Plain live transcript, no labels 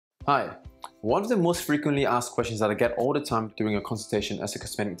Hi, one of the most frequently asked questions that I get all the time during a consultation as a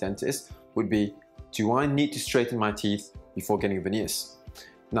cosmetic dentist would be, do I need to straighten my teeth before getting veneers?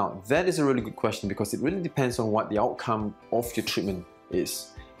 Now, that is a really good question because it really depends on what the outcome of your treatment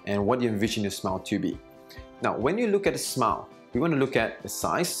is and what you envision your smile to be. Now, when you look at a smile, we want to look at the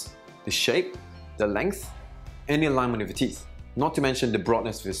size, the shape, the length, and the alignment of your teeth, not to mention the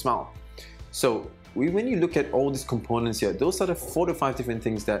broadness of your smile. So, when you look at all these components here, those are the 4 to 5 different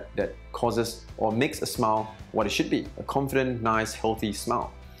things that causes or makes a smile what it should be, a confident, nice, healthy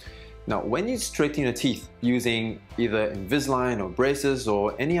smile. Now, when you straighten your teeth using either Invisalign or braces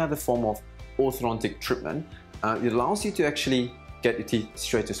or any other form of orthodontic treatment, it allows you to actually get your teeth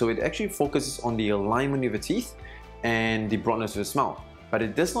straighter. So it actually focuses on the alignment of your teeth and the broadness of your smile, but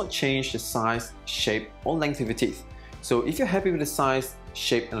it does not change the size, shape, or length of your teeth. So if you're happy with the size,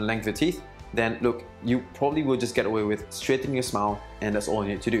 shape, and length of your teeth, then look, you probably will just get away with straightening your smile, and that's all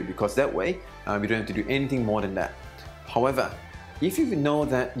you need to do, because that way you don't have to do anything more than that. However, if you know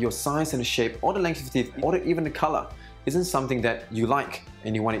that your size and the shape or the length of your teeth or even the color isn't something that you like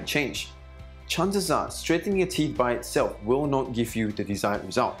and you want it changed, chances are straightening your teeth by itself will not give you the desired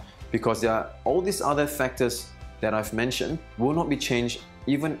result, because there are all these other factors that I've mentioned will not be changed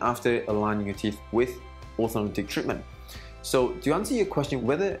even after aligning your teeth with orthodontic treatment. So to answer your question,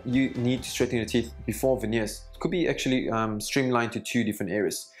 whether you need to straighten your teeth before veneers could be actually streamlined to 2 different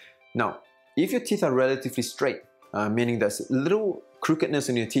areas. Now, if your teeth are relatively straight, meaning there's little crookedness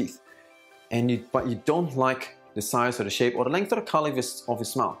in your teeth, but you don't like the size or the shape or the length or the color of your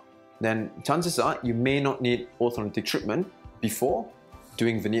smile, then chances are you may not need orthodontic treatment before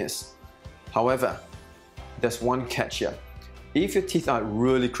doing veneers. However, there's one catch here. If your teeth are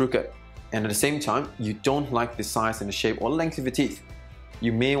really crooked, and at the same time, you don't like the size and the shape or length of your teeth,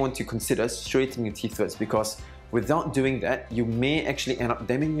 you may want to consider straightening your teeth first, because without doing that, you may actually end up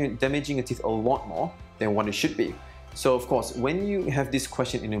damaging your teeth a lot more than what it should be. So of course, when you have this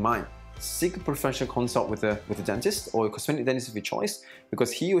question in your mind, seek a professional consult with a dentist or a cosmetic dentist of your choice,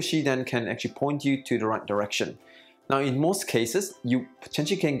 because he or she then can actually point you to the right direction. Now, in most cases, you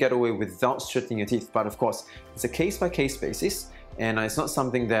potentially can get away without straightening your teeth, but of course, it's a case-by-case basis, and it's not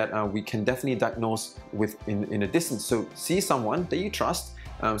something that we can definitely diagnose with in a distance. So see someone that you trust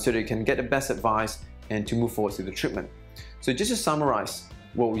so that you can get the best advice and to move forward to the treatment. So just to summarize,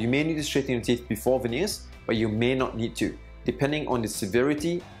 well, you may need to straighten your teeth before veneers, but you may not need to, depending on the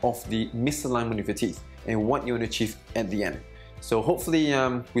severity of the misalignment of your teeth and what you want to achieve at the end. So hopefully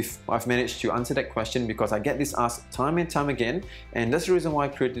I've managed to answer that question, because I get this asked time and time again, and that's the reason why I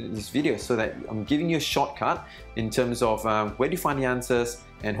created this video, so that I'm giving you a shortcut in terms of where do you find the answers,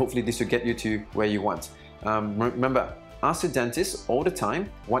 and hopefully this will get you to where you want. Remember, ask your dentist all the time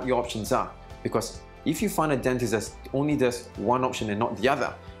what your options are, because if you find a dentist that only does one option and not the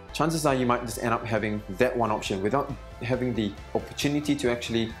other, chances are you might just end up having that one option without having the opportunity to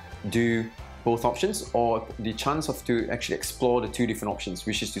actually do both options, or the chance to actually explore the 2 different options,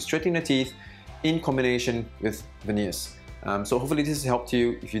 which is to straighten the teeth in combination with veneers. So hopefully this has helped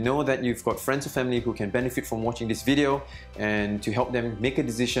you. If you know that you've got friends or family who can benefit from watching this video, and to help them make a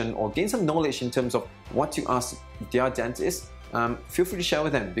decision or gain some knowledge in terms of what to ask their dentist, feel free to share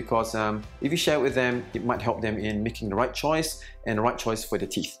with them, because if you share it with them, it might help them in making the right choice and the right choice for the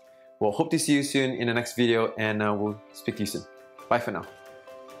teeth. Well, hope to see you soon in the next video, and we'll speak to you soon. Bye for now.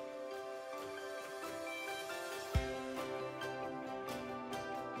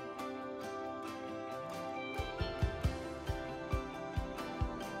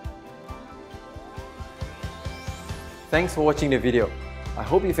 Thanks for watching the video. I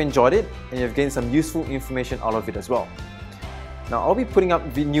hope you've enjoyed it and you've gained some useful information out of it as well. Now, I'll be putting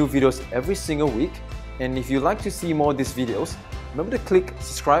up new videos every single week, and if you'd like to see more of these videos, remember to click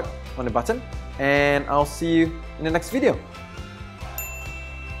subscribe on the button, and I'll see you in the next video.